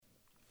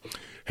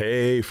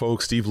Hey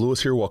folks, Steve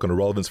Lewis here. Welcome to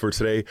Relevance for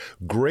Today.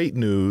 Great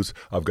news.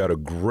 I've got a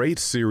great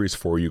series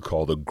for you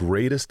called the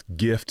Greatest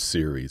Gift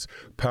Series.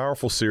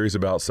 Powerful series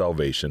about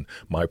salvation.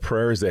 My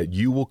prayer is that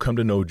you will come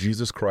to know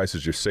Jesus Christ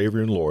as your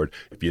Savior and Lord.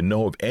 If you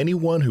know of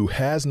anyone who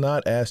has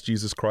not asked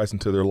Jesus Christ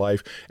into their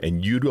life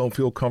and you don't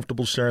feel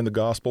comfortable sharing the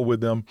gospel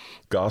with them,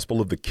 gospel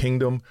of the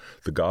kingdom,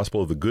 the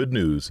gospel of the good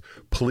news,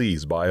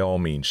 please, by all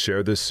means,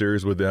 share this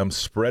series with them.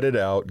 Spread it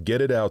out.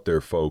 Get it out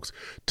there, folks.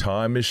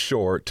 Time is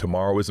short.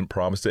 Tomorrow isn't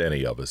promised to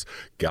any of us.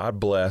 God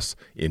bless.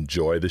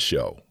 Enjoy the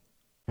show.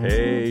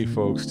 Hey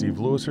folks, Steve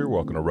Lewis here.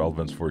 Welcome to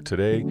Relevance for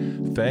Today.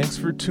 Thanks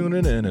for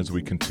tuning in as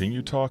we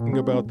continue talking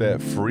about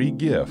that free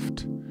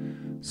gift.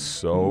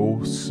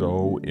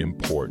 So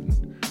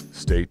important.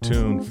 Stay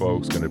tuned,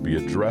 folks. Going to be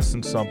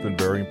addressing something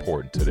very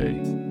important today.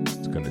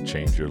 It's going to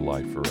change your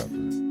life forever.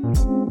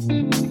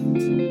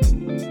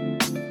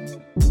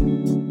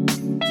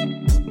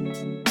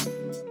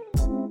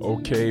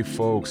 Okay,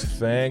 folks,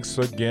 thanks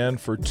again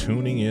for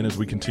tuning in as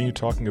we continue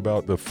talking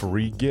about the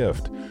free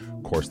gift.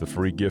 Of course, the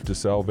free gift is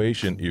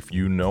salvation. If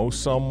you know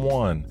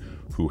someone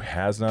who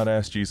has not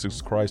asked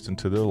Jesus Christ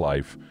into their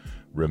life,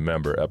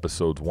 remember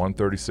episodes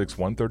 136,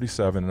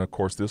 137, and of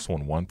course this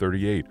one,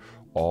 138,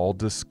 all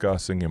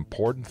discussing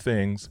important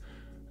things,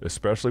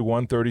 especially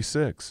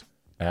 136,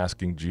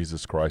 asking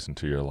Jesus Christ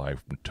into your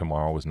life.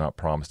 Tomorrow is not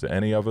promised to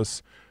any of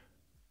us.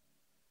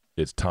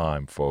 It's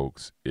time,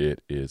 folks.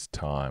 It is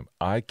time.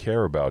 I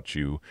care about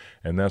you,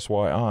 and that's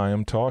why I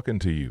am talking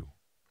to you.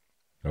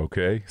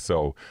 Okay?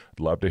 So I'd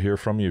love to hear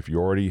from you. If you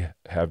already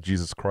have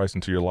Jesus Christ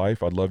into your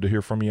life, I'd love to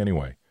hear from you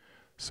anyway.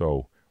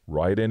 So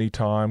write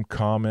anytime,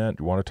 comment.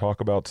 You want to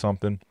talk about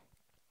something?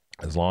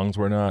 As long as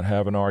we're not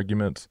having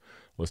arguments,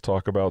 let's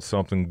talk about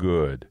something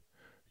good.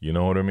 You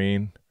know what I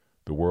mean?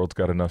 The world's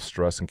got enough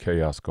stress and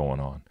chaos going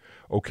on.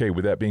 Okay,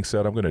 with that being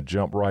said, I'm going to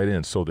jump right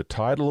in. So the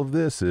title of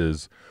this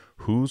is,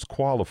 Who's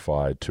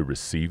Qualified to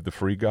Receive the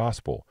Free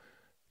Gospel?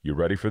 You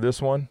ready for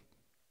this one?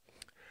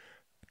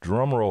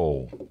 Drum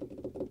roll.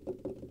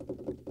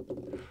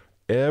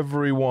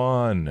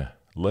 Everyone.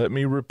 Let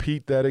me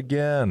repeat that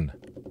again.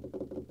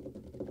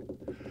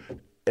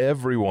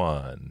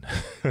 Everyone.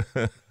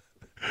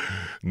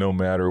 No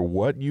matter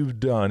what you've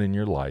done in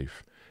your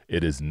life,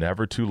 it is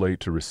never too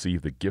late to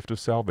receive the gift of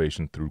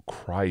salvation through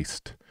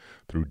Christ,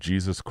 through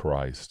Jesus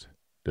Christ.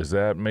 Does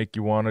that make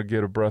you want to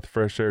get a breath of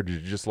fresh air? Did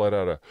you just let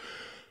out a,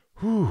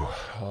 whew,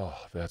 oh,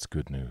 that's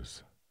good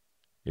news.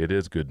 It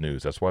is good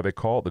news. That's why they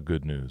call it the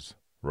good news,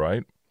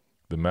 right?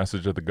 The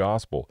message of the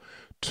gospel.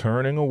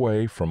 Turning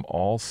away from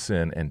all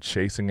sin and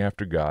chasing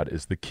after God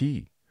is the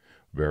key.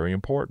 Very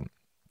important.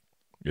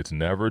 It's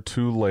never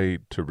too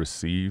late to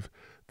receive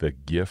the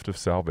gift of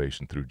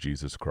salvation through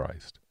Jesus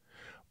Christ.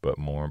 But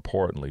more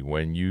importantly,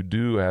 when you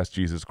do ask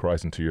Jesus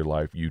Christ into your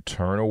life, you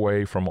turn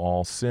away from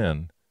all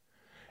sin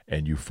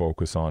and you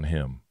focus on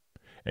Him.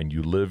 And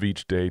you live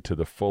each day to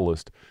the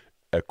fullest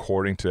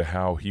according to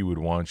how He would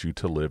want you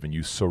to live. And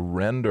you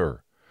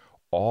surrender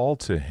all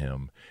to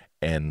Him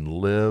and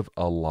live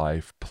a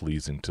life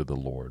pleasing to the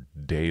Lord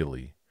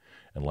daily.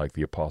 And like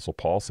the Apostle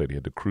Paul said, he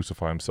had to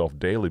crucify himself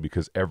daily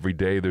because every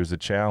day there's a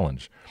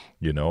challenge.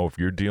 You know, if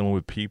you're dealing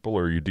with people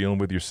or you're dealing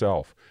with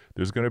yourself,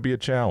 there's going to be a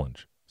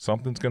challenge.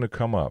 Something's going to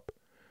come up,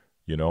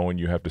 you know, and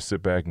you have to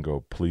sit back and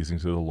go, pleasing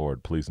to the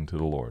Lord, pleasing to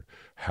the Lord.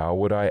 How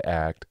would I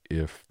act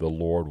if the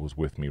Lord was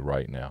with me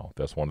right now?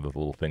 That's one of the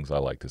little things I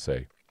like to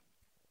say.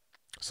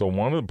 So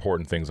one of the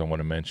important things I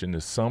want to mention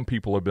is some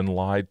people have been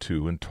lied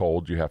to and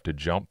told you have to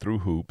jump through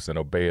hoops and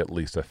obey at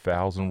least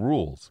 1,000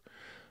 rules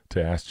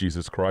to ask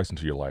Jesus Christ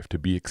into your life, to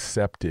be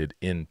accepted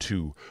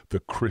into the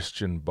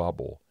Christian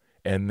bubble.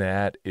 And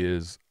that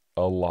is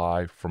a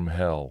lie from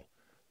hell,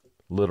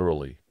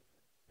 literally.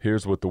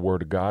 Here's what the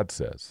Word of God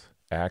says,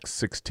 Acts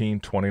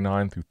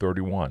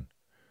 16:29-31.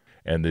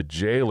 And the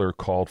jailer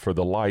called for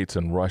the lights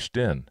and rushed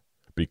in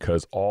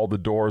because all the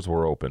doors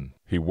were open.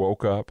 He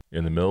woke up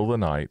in the middle of the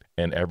night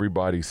and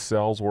everybody's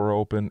cells were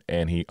open,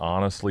 and he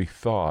honestly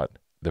thought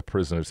the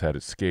prisoners had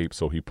escaped,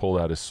 so he pulled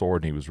out his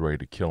sword and he was ready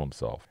to kill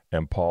himself.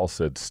 And Paul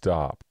said,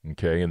 stop,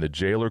 okay? And the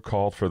jailer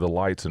called for the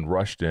lights and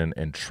rushed in,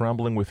 and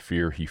trembling with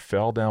fear, he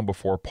fell down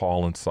before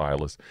Paul and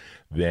Silas.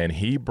 Then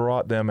he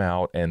brought them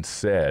out and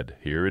said,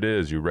 here it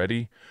is, you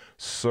ready?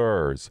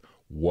 Sirs,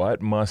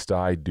 what must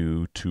I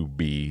do to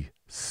be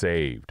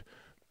saved?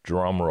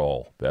 Drum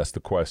roll, that's the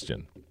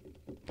question.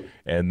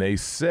 And they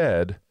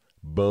said,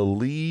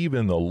 believe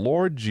in the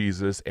Lord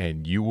Jesus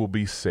and you will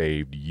be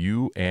saved,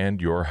 you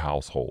and your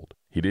household.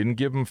 He didn't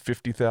give them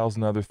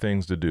 50,000 other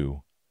things to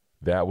do.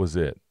 That was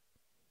it.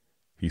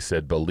 He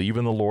said, believe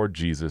in the Lord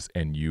Jesus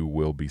and you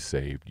will be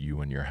saved,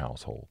 you and your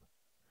household.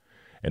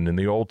 And in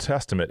the Old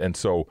Testament, and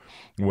so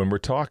when we're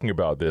talking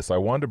about this, I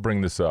wanted to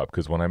bring this up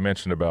because when I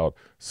mentioned about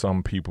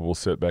some people will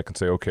sit back and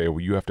say, okay, well,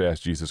 you have to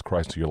ask Jesus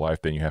Christ to your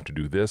life, then you have to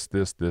do this,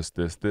 this, this,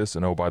 this, this,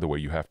 and oh, by the way,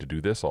 you have to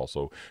do this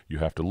also. You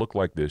have to look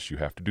like this, you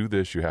have to do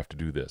this, you have to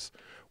do this.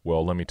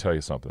 Well, let me tell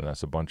you something.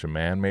 That's a bunch of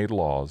man-made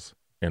laws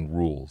and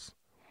rules.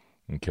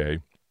 Okay?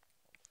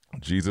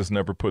 Jesus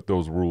never put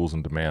those rules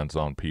and demands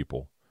on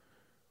people.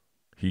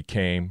 He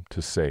came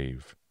to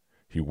save.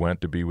 He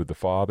went to be with the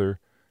Father.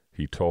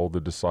 He told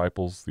the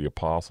disciples, the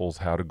apostles,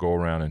 how to go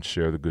around and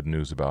share the good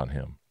news about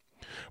him.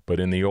 But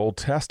in the Old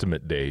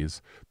Testament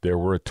days, there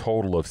were a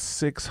total of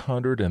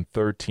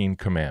 613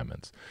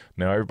 commandments.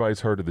 Now, everybody's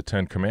heard of the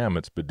 10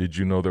 Commandments, but did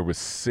you know there was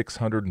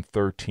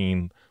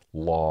 613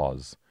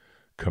 laws,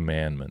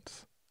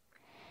 commandments?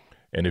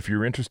 And if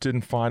you're interested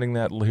in finding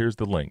that, here's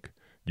the link.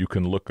 You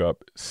can look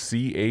up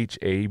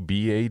chabad.org,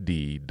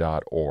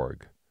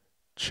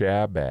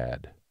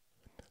 chabad.org.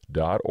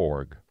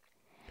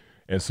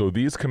 And so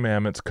these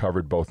commandments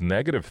covered both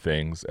negative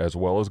things as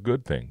well as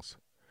good things.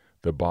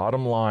 The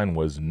bottom line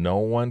was no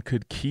one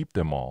could keep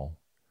them all.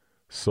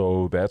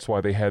 So that's why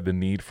they had the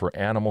need for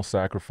animal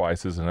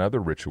sacrifices and other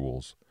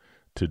rituals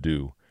to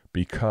do,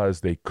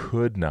 because they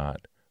could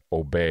not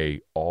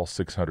obey all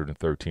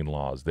 613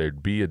 laws.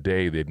 There'd be a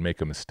day they'd make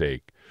a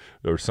mistake,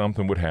 or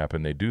something would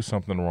happen. They'd do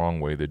something the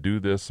wrong way. They'd do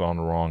this on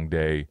the wrong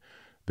day.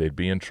 They'd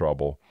be in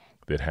trouble.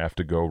 They'd have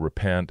to go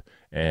repent,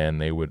 and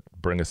they would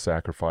bring a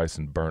sacrifice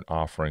and burnt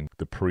offering.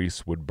 The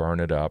priests would burn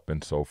it up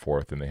and so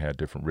forth, and they had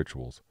different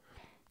rituals.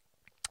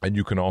 And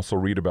you can also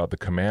read about the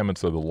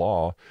commandments of the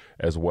law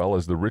as well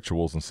as the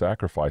rituals and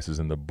sacrifices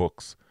in the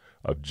books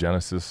of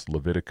Genesis,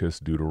 Leviticus,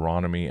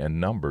 Deuteronomy, and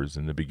Numbers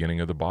in the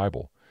beginning of the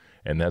Bible.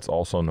 And that's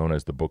also known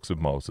as the books of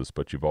Moses,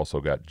 but you've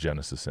also got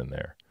Genesis in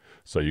there.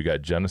 So you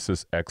got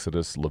Genesis,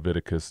 Exodus,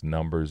 Leviticus,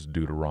 Numbers,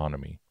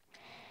 Deuteronomy.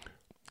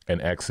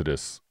 And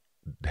Exodus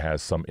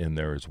has some in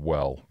there as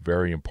well.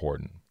 Very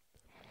important.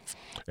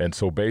 And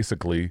so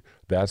basically,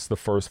 that's the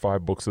first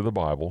 5 books of the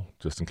Bible,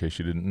 just in case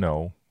you didn't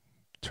know.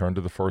 Turn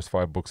to the first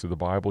 5 books of the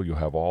Bible. You'll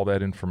have all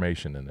that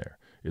information in there.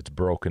 It's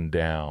broken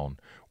down,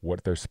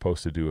 what they're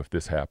supposed to do if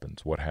this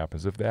happens, what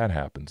happens if that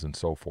happens, and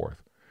so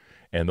forth.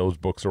 And those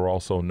books are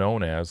also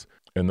known as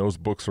the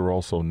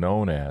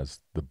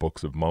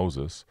books of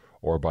Moses,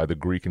 or by the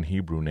Greek and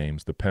Hebrew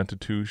names, the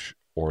Pentateuch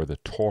or the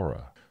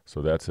Torah.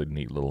 So that's a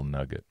neat little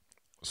nugget.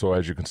 So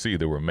as you can see,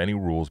 there were many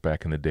rules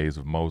back in the days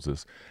of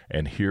Moses,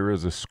 and here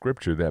is a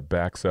scripture that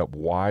backs up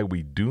why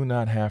we do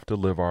not have to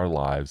live our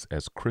lives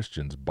as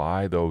Christians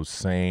by those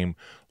same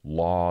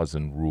laws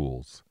and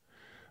rules.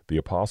 The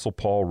Apostle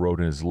Paul wrote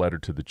in his letter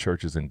to the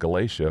churches in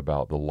Galatia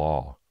about the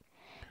law,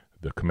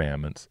 the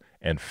commandments,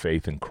 and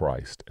faith in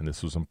Christ. And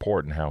this was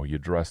important how he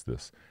addressed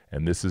this.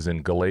 And this is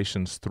in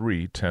Galatians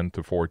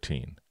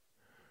 3:10-14.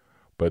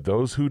 But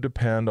those who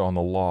depend on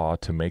the law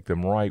to make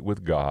them right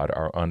with God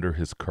are under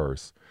his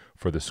curse.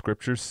 For the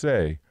scriptures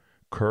say,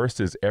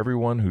 "Cursed is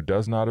everyone who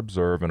does not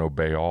observe and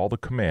obey all the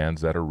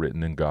commands that are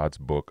written in God's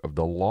book of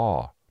the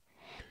law."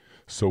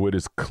 So it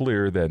is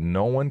clear that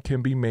no one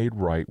can be made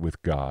right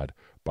with God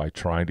by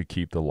trying to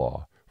keep the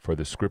law. For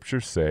the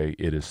scriptures say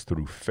it is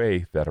through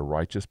faith that a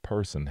righteous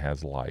person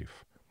has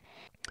life.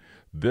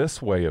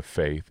 This way of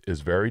faith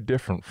is very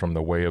different from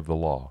the way of the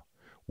law,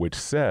 which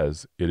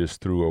says it is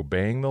through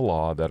obeying the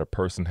law that a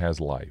person has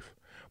life.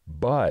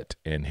 But,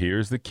 and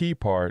here's the key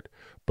part,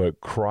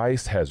 but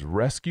Christ has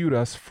rescued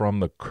us from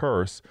the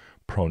curse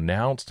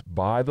pronounced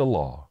by the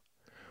law.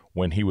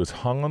 When he was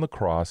hung on the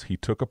cross, he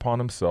took upon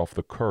himself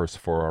the curse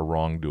for our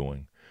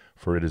wrongdoing.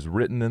 For it is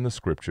written in the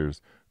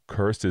scriptures,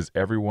 "Cursed is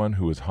everyone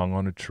who is hung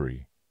on a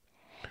tree."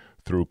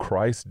 Through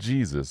Christ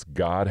Jesus,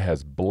 God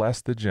has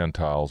blessed the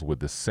Gentiles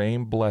with the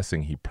same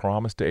blessing he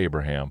promised to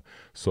Abraham,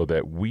 so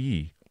that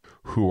we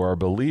who are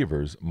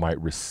believers might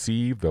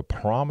receive the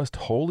promised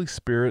Holy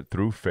Spirit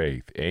through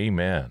faith.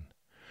 Amen.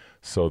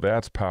 So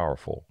that's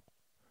powerful.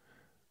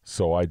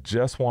 So I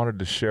just wanted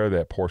to share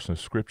that portion of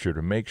Scripture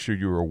to make sure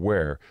you're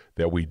aware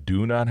that we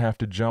do not have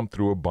to jump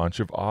through a bunch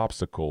of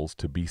obstacles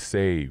to be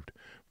saved.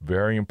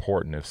 Very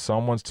important. If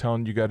someone's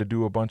telling you got to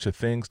do a bunch of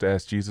things to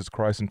ask Jesus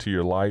Christ into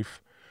your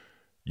life,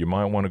 you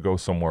might want to go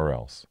somewhere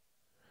else.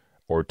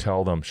 Or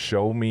tell them,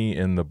 show me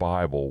in the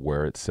Bible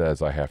where it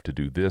says I have to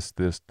do this,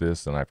 this,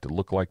 this, and I have to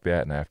look like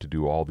that, and I have to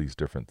do all these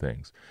different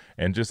things.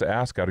 And just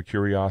ask out of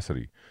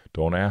curiosity.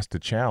 Don't ask to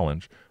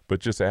challenge, but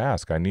just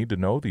ask. I need to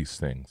know these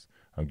things.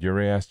 I'm getting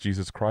ready to ask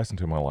Jesus Christ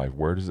into my life.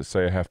 Where does it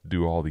say I have to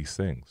do all these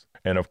things?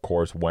 And of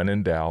course, when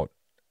in doubt,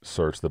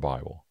 search the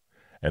Bible.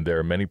 And there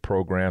are many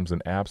programs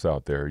and apps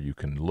out there you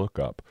can look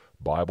up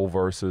Bible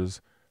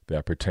verses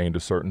that pertain to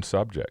certain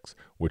subjects,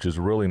 which is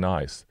really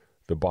nice.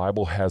 The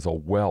Bible has a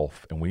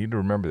wealth, and we need to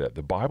remember that.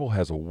 The Bible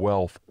has a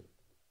wealth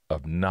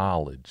of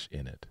knowledge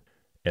in it.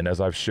 And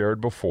as I've shared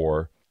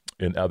before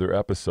in other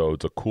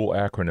episodes, a cool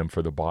acronym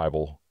for the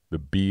Bible, the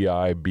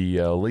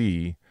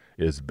BIBLE,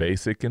 is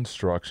Basic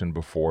Instruction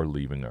Before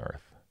Leaving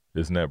Earth.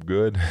 Isn't that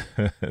good?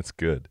 It's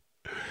good.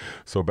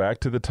 So back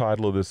to the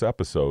title of this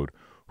episode,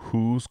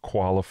 Who's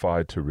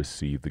Qualified to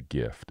Receive the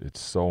Gift? It's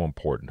so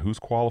important. Who's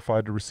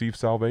qualified to receive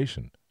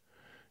salvation?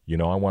 You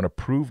know, I want to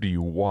prove to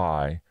you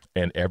why,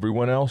 and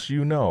everyone else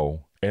you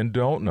know and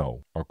don't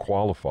know are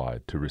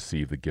qualified to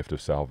receive the gift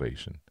of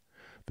salvation.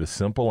 The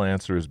simple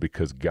answer is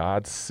because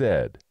God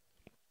said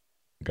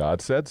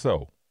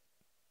so.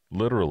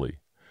 Literally.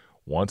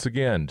 Once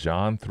again,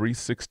 John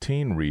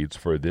 3:16 reads,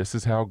 "For this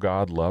is how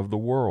God loved the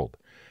world.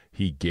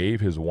 He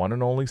gave his one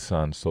and only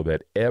Son so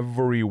that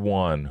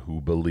everyone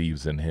who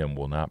believes in him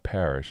will not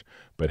perish,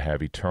 but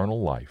have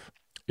eternal life.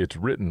 It's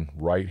written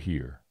right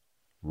here,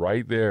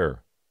 right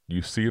there.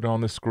 You see it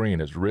on the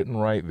screen. It's written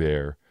right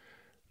there.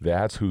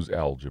 That's who's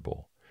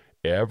eligible.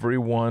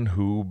 Everyone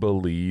who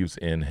believes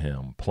in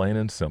him, plain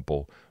and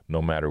simple,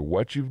 no matter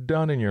what you've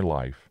done in your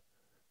life,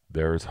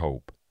 there is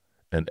hope,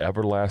 an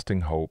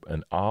everlasting hope,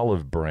 an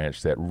olive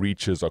branch that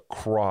reaches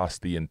across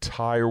the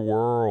entire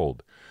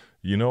world.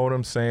 You know what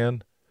I'm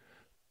saying?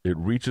 It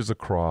reaches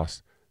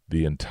across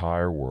the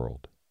entire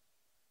world.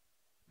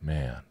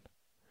 Man,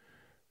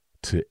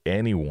 to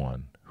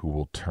anyone who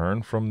will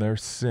turn from their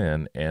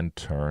sin and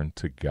turn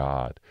to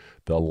God,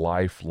 the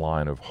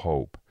lifeline of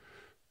hope,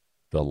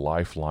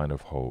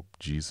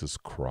 Jesus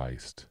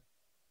Christ,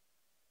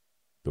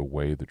 the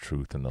way, the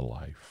truth, and the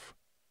life.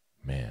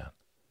 Man.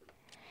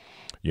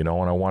 You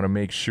know, and I want to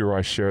make sure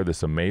I share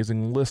this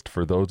amazing list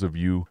for those of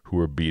you who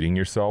are beating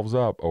yourselves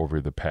up over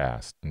the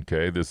past.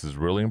 Okay, this is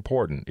really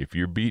important. If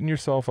you're beating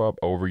yourself up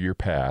over your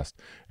past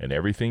and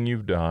everything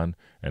you've done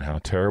and how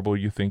terrible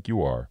you think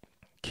you are,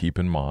 keep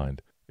in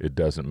mind, it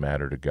doesn't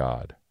matter to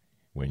God.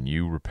 When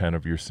you repent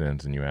of your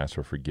sins and you ask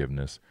for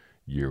forgiveness,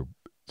 your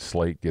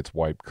slate gets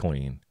wiped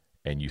clean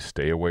and you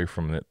stay away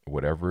from it,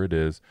 whatever it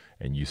is,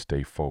 and you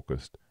stay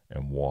focused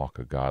and walk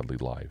a godly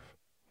life.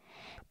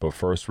 But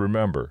first,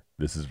 remember,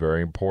 this is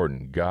very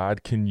important.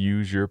 God can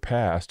use your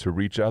past to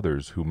reach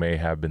others who may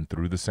have been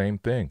through the same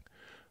thing.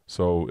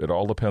 So it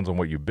all depends on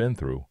what you've been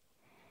through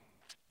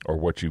or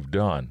what you've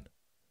done.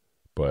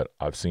 But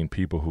I've seen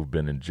people who've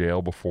been in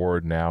jail before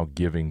now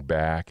giving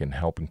back and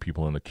helping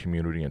people in the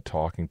community and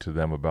talking to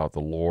them about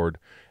the Lord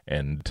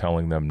and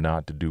telling them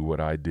not to do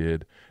what I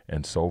did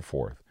and so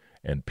forth.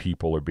 And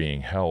people are being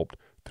helped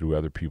through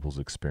other people's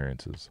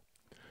experiences.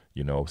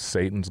 You know,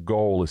 Satan's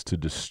goal is to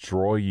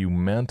destroy you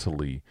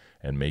mentally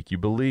and make you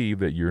believe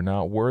that you're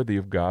not worthy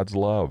of God's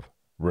love.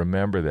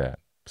 Remember that.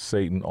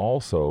 Satan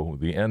also,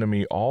 the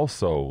enemy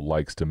also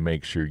likes to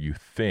make sure you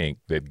think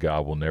that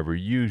God will never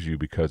use you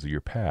because of your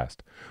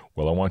past.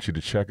 Well, I want you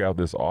to check out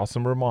this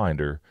awesome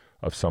reminder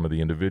of some of the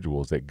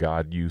individuals that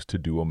God used to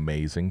do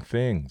amazing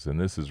things.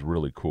 And this is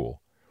really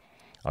cool.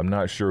 I'm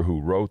not sure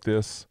who wrote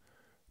this,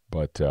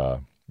 but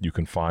you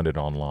can find it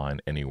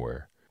online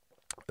anywhere.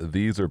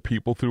 These are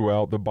people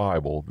throughout the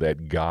Bible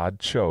that God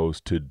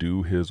chose to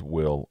do his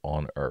will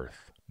on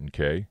earth,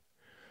 okay?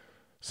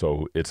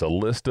 So it's a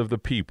list of the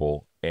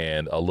people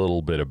and a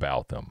little bit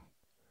about them,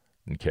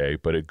 okay?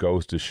 But it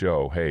goes to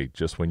show, hey,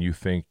 just when you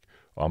think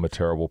I'm a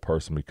terrible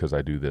person because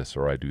I do this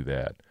or I do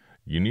that,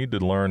 you need to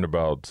learn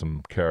about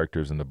some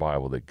characters in the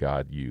Bible that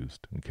God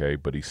used, okay?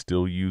 But he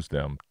still used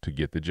them to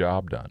get the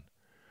job done,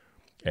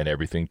 and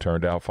everything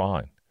turned out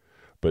fine.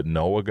 But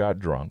Noah got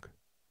drunk.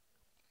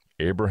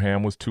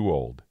 Abraham was too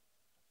old.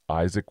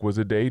 Isaac was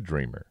a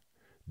daydreamer.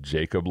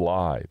 Jacob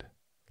lied.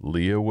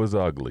 Leah was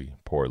ugly.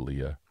 Poor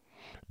Leah.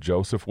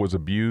 Joseph was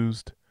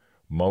abused.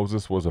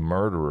 Moses was a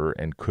murderer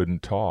and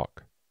couldn't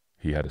talk.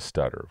 He had a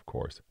stutter, of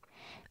course.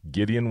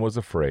 Gideon was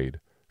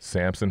afraid.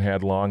 Samson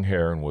had long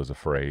hair and was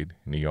afraid,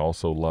 and he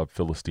also loved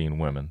Philistine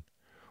women.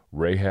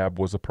 Rahab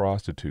was a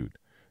prostitute.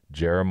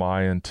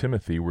 Jeremiah and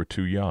Timothy were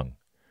too young.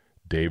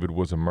 David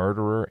was a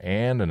murderer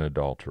and an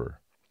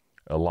adulterer.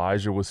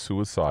 Elijah was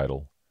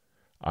suicidal.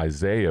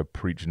 Isaiah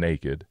preached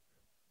naked.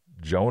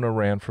 Jonah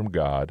ran from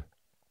God.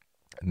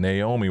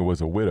 Naomi was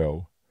a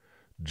widow.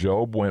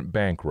 Job went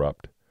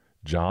bankrupt.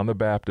 John the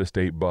Baptist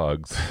ate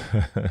bugs.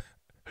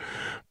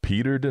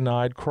 Peter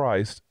denied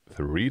Christ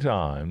 3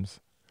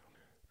 times.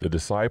 The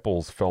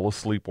disciples fell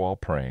asleep while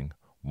praying.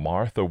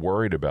 Martha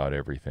worried about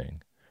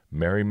everything.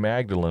 Mary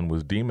Magdalene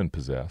was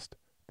demon-possessed.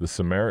 The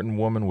Samaritan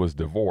woman was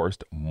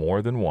divorced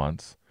more than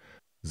once.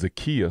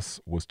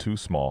 Zacchaeus was too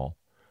small.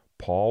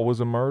 Paul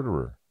was a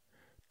murderer.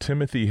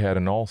 Timothy had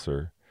an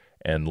ulcer,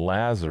 and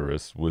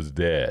Lazarus was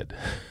dead.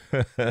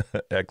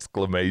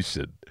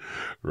 Exclamation,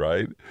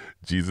 right?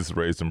 Jesus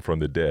raised him from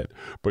the dead.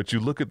 But you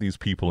look at these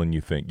people and you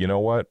think, you know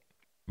what?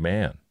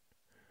 Man,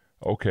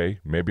 okay,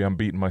 maybe I'm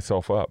beating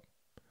myself up.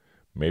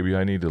 Maybe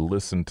I need to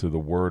listen to the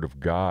Word of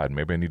God.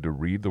 Maybe I need to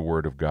read the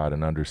Word of God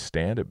and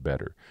understand it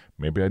better.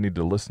 Maybe I need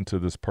to listen to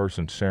this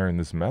person sharing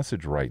this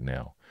message right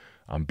now.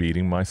 I'm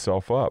beating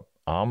myself up.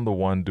 I'm the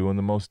one doing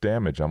the most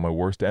damage. I'm my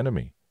worst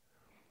enemy.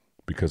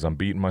 Because I'm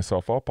beating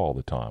myself up all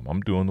the time.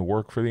 I'm doing the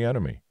work for the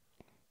enemy.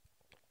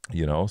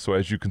 You know, so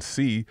as you can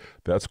see,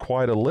 that's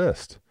quite a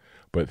list.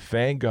 But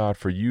thank God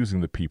for using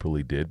the people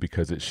he did,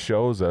 because it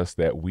shows us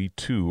that we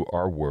too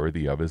are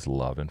worthy of his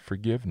love and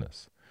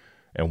forgiveness.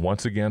 And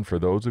once again, for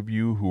those of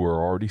you who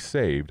are already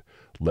saved,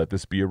 let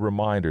this be a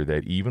reminder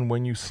that even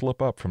when you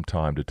slip up from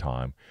time to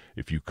time,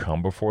 if you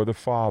come before the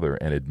Father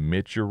and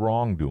admit your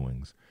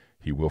wrongdoings,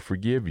 he will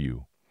forgive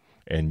you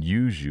and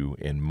use you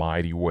in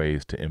mighty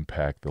ways to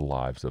impact the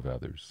lives of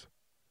others.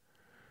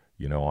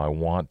 You know, I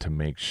want to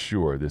make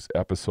sure this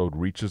episode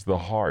reaches the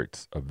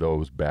hearts of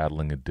those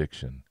battling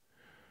addiction.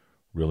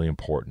 Really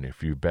important.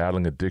 If you're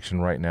battling addiction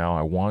right now,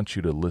 I want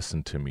you to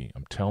listen to me.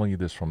 I'm telling you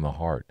this from the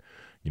heart.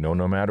 You know,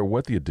 no matter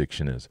what the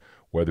addiction is,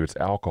 whether it's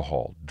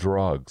alcohol,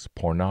 drugs,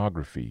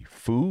 pornography,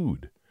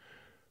 food.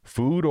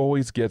 Food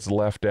always gets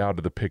left out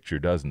of the picture,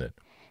 doesn't it?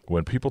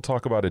 When people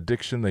talk about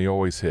addiction, they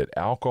always hit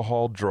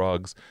alcohol,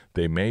 drugs.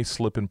 They may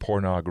slip in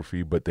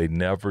pornography, but they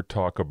never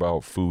talk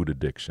about food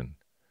addiction.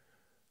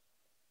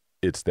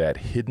 It's that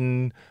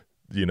hidden,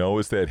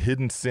 it's that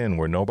hidden sin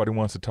where nobody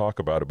wants to talk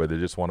about it, but they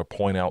just want to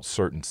point out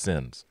certain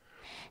sins.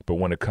 But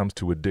when it comes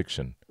to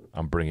addiction,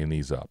 I'm bringing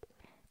these up.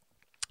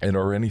 And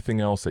or anything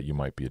else that you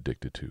might be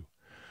addicted to.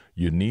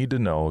 You need to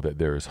know that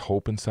there is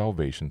hope and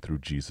salvation through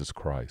Jesus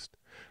Christ.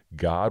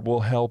 God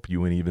will help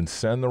you and even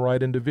send the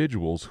right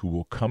individuals who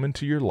will come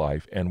into your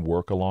life and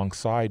work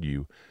alongside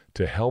you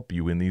to help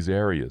you in these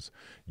areas.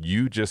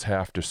 You just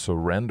have to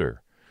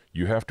surrender.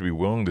 You have to be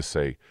willing to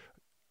say,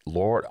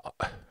 Lord,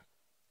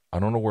 I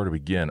don't know where to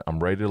begin.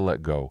 I'm ready to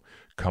let go.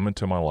 Come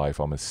into my life.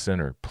 I'm a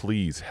sinner.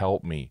 Please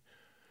help me.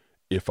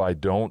 If I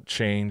don't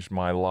change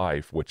my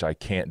life, which I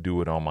can't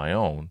do it on my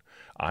own,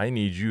 I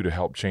need you to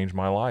help change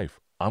my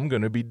life. I'm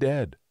going to be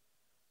dead.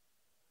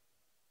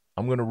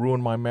 I'm going to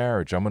ruin my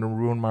marriage. I'm going to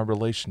ruin my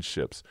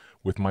relationships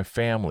with my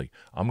family.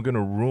 I'm going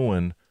to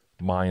ruin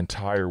my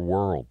entire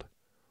world.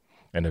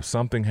 And if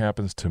something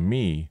happens to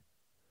me,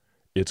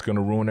 it's going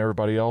to ruin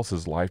everybody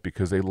else's life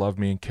because they love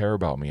me and care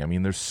about me. I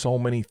mean, there's so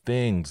many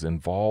things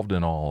involved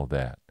in all of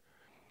that.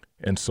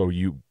 And so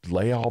you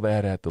lay all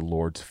that at the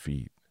Lord's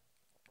feet.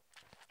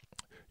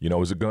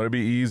 Is it going to be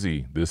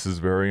easy? This is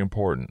very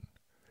important.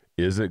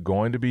 Is it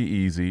going to be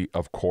easy?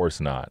 Of course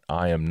not.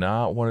 I am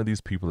not one of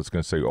these people that's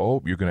going to say,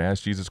 oh, you're going to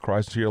ask Jesus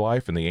Christ into your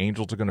life and the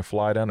angels are going to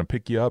fly down and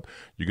pick you up.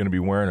 You're going to be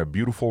wearing a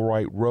beautiful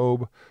white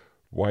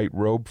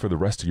robe for the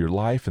rest of your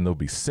life, and they'll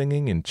be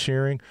singing and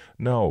cheering.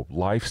 No,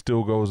 life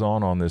still goes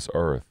on this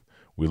earth.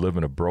 We live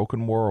in a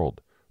broken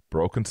world,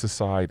 broken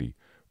society.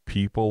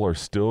 People are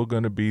still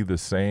going to be the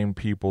same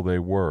people they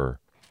were.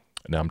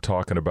 Now, I'm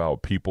talking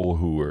about people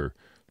who are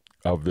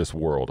of this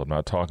world. I'm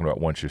not talking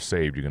about once you're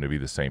saved, you're going to be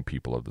the same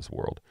people of this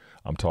world.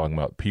 I'm talking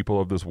about people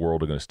of this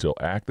world are going to still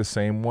act the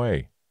same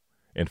way.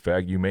 In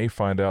fact, you may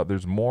find out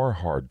there's more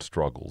hard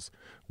struggles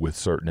with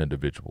certain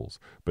individuals,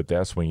 but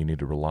that's when you need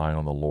to rely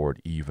on the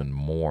Lord even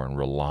more and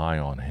rely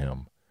on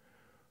Him.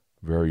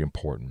 Very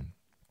important.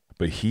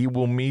 But He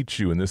will meet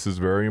you, and this is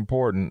very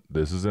important.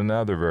 This is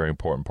another very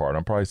important part.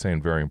 I'm probably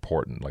saying very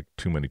important like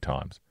too many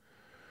times.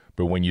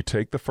 But when you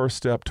take the first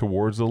step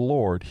towards the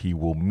Lord, He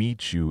will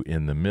meet you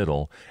in the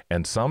middle,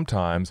 and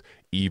sometimes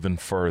even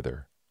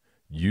further.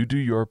 You do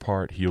your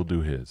part, He'll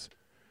do His.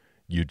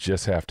 You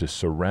just have to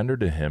surrender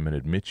to Him and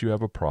admit you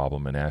have a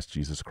problem and ask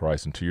Jesus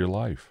Christ into your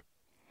life.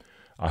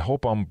 I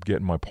hope I'm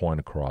getting my point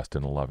across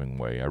in a loving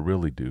way. I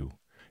really do.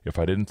 If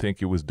I didn't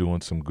think it was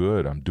doing some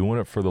good, I'm doing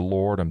it for the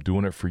Lord. I'm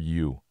doing it for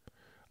you.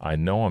 I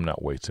know I'm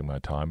not wasting my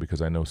time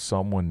because I know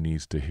someone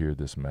needs to hear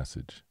this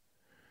message.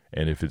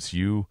 And if it's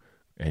you,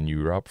 and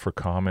you're up for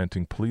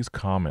commenting, please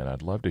comment.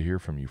 I'd love to hear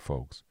from you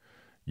folks.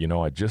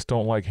 I just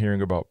don't like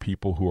hearing about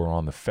people who are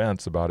on the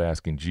fence about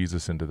asking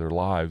Jesus into their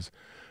lives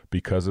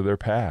because of their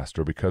past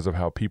or because of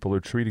how people are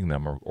treating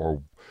them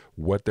or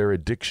what their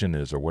addiction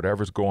is or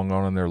whatever's going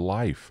on in their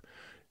life.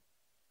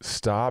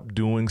 Stop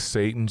doing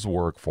Satan's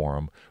work for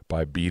them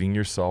by beating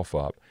yourself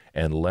up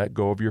and let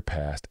go of your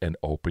past and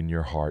open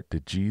your heart to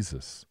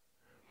Jesus.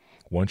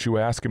 Once you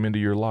ask Him into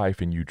your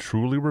life and you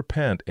truly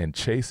repent and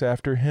chase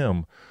after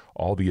Him,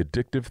 all the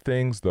addictive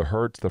things, the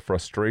hurts, the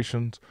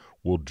frustrations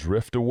will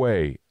drift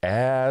away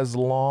as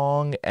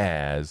long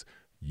as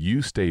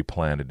you stay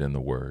planted in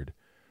the Word.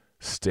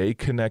 Stay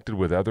connected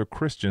with other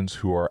Christians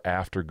who are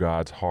after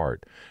God's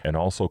heart, and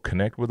also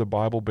connect with a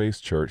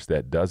Bible-based church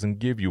that doesn't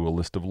give you a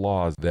list of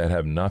laws that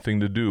have nothing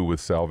to do with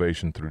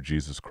salvation through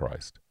Jesus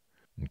Christ.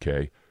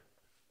 Okay?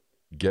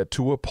 Get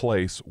to a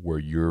place where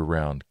you're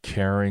around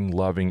caring,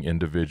 loving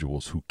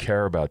individuals who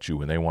care about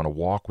you and they want to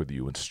walk with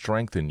you and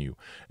strengthen you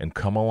and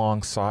come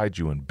alongside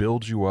you and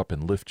build you up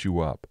and lift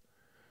you up.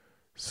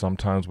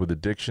 Sometimes with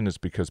addiction, it's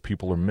because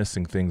people are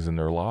missing things in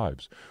their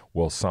lives.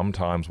 Well,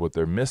 sometimes what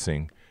they're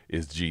missing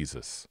is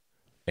Jesus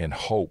and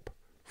hope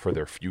for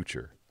their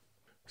future.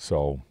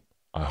 So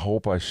I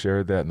hope I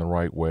shared that in the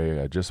right way.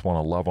 I just want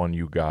to love on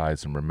you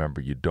guys, and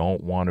remember, you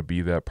don't want to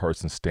be that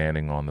person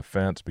standing on the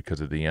fence,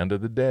 because at the end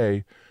of the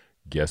day,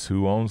 guess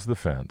who owns the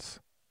fence?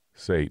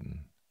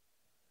 Satan.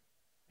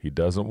 He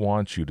doesn't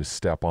want you to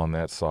step on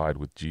that side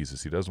with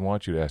Jesus. He doesn't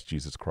want you to ask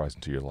Jesus Christ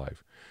into your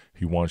life.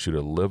 He wants you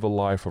to live a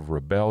life of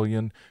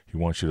rebellion. He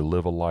wants you to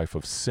live a life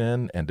of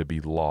sin and to be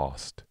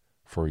lost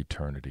for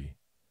eternity.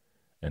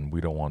 And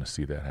we don't want to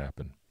see that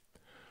happen.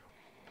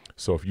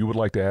 So if you would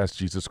like to ask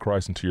Jesus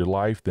Christ into your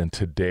life, then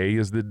today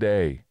is the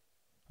day.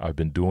 I've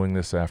been doing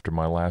this after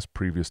my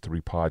previous 3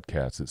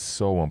 podcasts. It's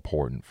so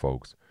important,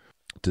 folks.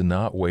 Do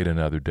not wait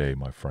another day,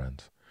 my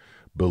friends.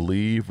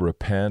 Believe,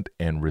 repent,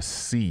 and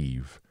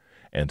receive,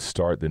 and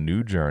start the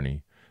new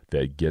journey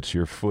that gets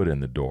your foot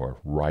in the door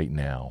right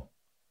now.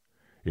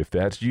 If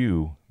that's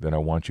you, then I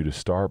want you to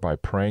start by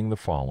praying the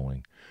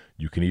following.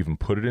 You can even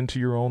put it into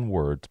your own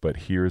words, but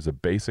here's a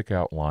basic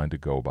outline to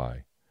go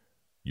by.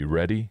 You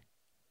ready?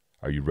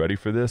 Are you ready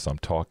for this? I'm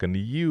talking to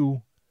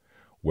you.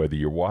 Whether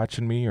you're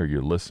watching me or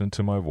you're listening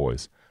to my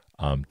voice,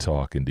 I'm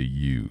talking to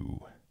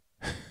you.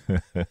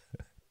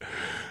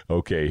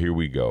 Okay, here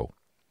we go.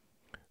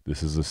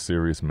 This is a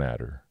serious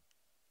matter.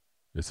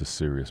 It's a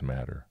serious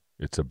matter.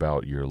 It's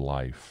about your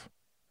life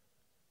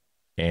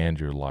and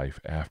your life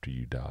after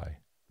you die.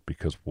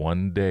 Because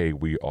one day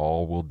we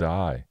all will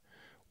die.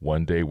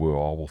 One day we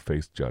all will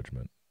face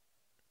judgment.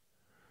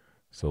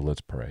 So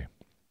let's pray.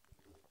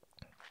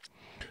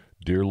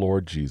 Dear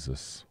Lord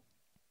Jesus,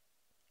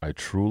 I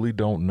truly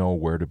don't know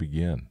where to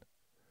begin,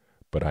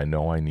 but I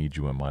know I need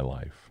you in my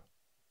life.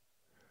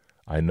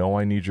 I know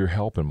I need your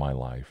help in my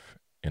life,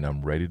 and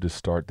I'm ready to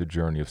start the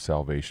journey of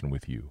salvation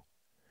with you.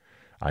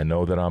 I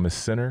know that I'm a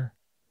sinner,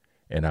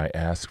 and I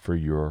ask for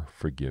your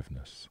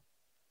forgiveness.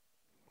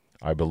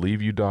 I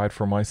believe you died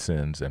for my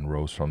sins and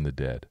rose from the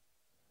dead.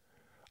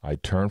 I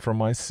turn from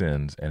my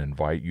sins and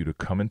invite you to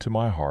come into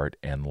my heart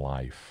and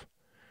life.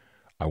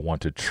 I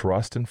want to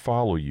trust and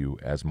follow you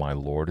as my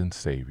Lord and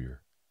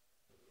Savior.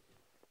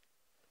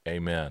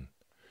 Amen.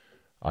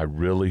 I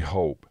really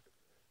hope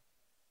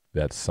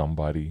that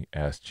somebody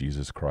asks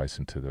Jesus Christ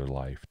into their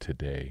life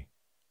today.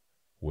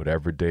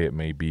 Whatever day it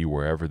may be,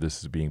 wherever this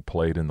is being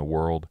played in the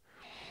world,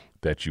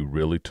 that you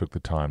really took the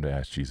time to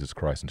ask Jesus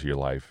Christ into your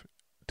life.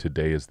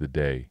 Today is the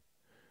day.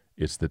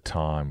 It's the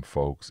time,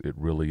 folks. It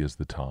really is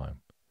the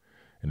time.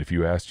 And if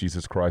you ask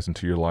Jesus Christ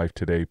into your life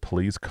today,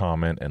 please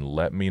comment and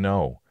let me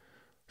know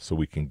so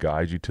we can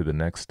guide you to the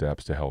next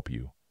steps to help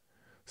you.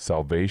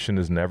 Salvation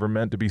is never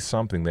meant to be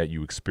something that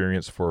you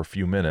experience for a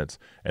few minutes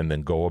and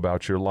then go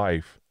about your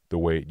life the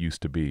way it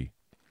used to be.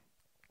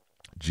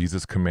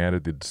 Jesus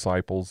commanded the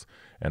disciples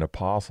and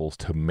apostles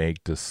to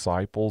make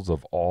disciples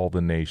of all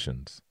the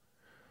nations.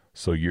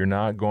 So you're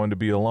not going to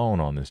be alone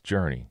on this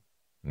journey,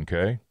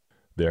 okay?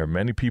 There are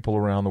many people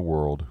around the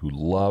world who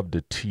love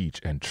to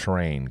teach and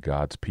train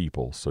God's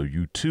people so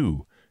you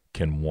too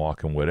can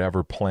walk in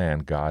whatever plan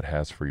God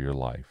has for your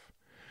life.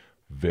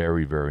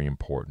 Very, very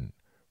important.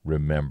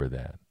 Remember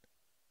that.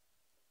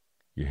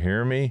 You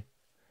hear me?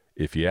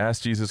 If you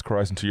ask Jesus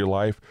Christ into your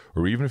life,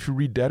 or even if you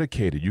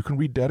rededicated, you can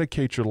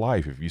rededicate your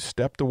life. If you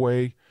stepped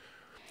away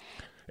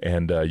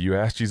and you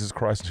asked Jesus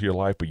Christ into your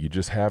life, but you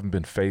just haven't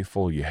been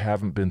faithful, you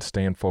haven't been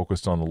staying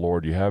focused on the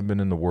Lord, you haven't been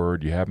in the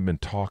Word, you haven't been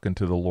talking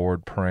to the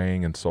Lord,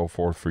 praying and so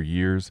forth for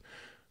years,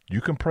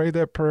 you can pray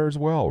that prayer as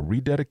well.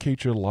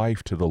 Rededicate your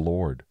life to the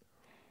Lord.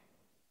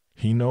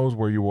 He knows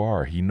where you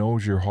are. He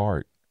knows your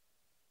heart.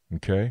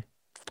 Okay?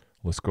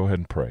 Let's go ahead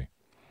and pray.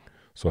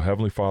 So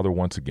Heavenly Father,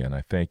 once again,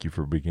 I thank you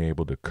for being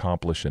able to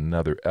accomplish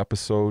another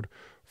episode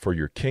for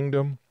your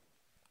kingdom,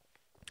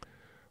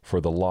 for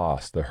the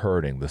lost, the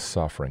hurting, the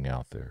suffering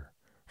out there,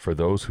 for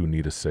those who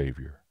need a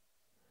Savior.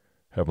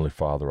 Heavenly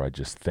Father, I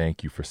just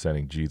thank you for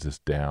sending Jesus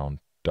down,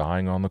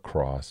 dying on the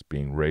cross,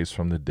 being raised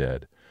from the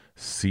dead,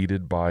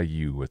 seated by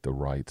you at the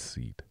right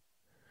seat,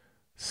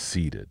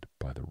 seated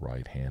by the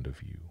right hand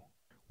of you.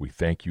 We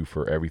thank you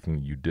for everything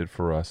that you did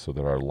for us so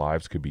that our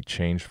lives could be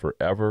changed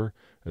forever,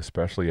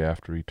 especially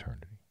after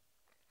eternity,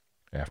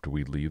 after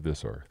we leave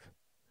this earth.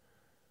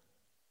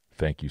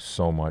 Thank you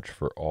so much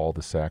for all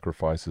the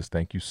sacrifices.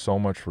 Thank you so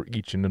much for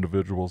each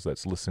individual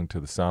that's listening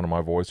to the sound of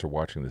my voice or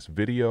watching this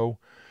video.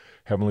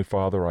 Heavenly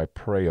Father, I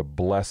pray a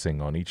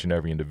blessing on each and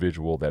every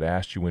individual that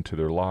asked you into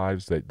their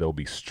lives, that they'll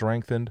be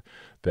strengthened,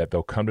 that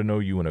they'll come to know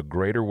you in a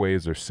greater way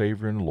as their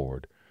Savior and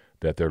Lord,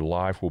 that their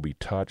life will be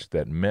touched,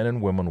 that men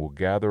and women will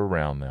gather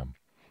around them,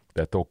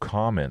 that they'll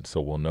comment so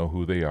we'll know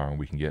who they are and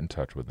we can get in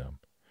touch with them.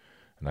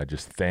 And I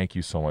just thank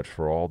you so much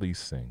for all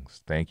these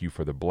things. Thank you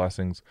for the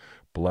blessings.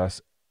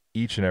 Bless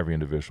each and every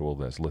individual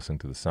that's listening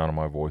to the sound of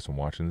my voice and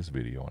watching this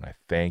video. And I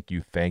thank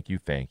you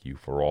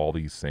for all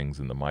these things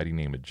in the mighty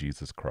name of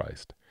Jesus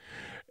Christ.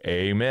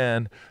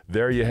 Amen.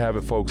 There you have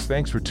it, folks.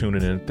 Thanks for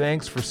tuning in.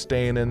 Thanks for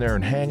staying in there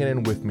and hanging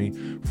in with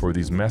me for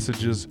these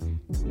messages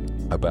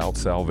about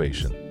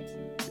salvation.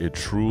 It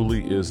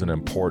truly is an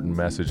important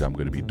message. I'm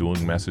going to be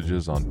doing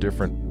messages on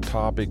different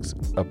topics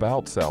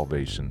about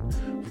salvation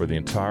for the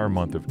entire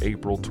month of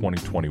April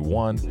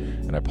 2021,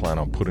 and I plan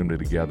on putting it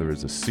together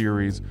as a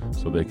series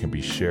so they can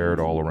be shared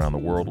all around the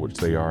world, which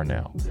they are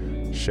now.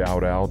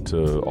 Shout out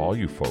to all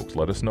you folks.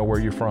 Let us know where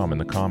you're from in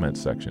the comments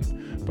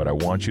section. But I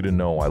want you to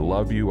know I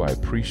love you. I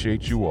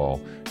appreciate you all.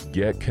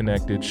 Get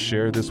connected.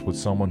 Share this with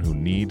someone who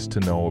needs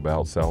to know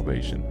about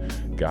salvation.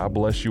 God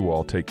bless you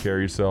all. Take care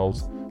of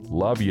yourselves.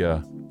 Love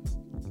ya.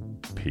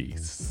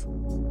 Peace.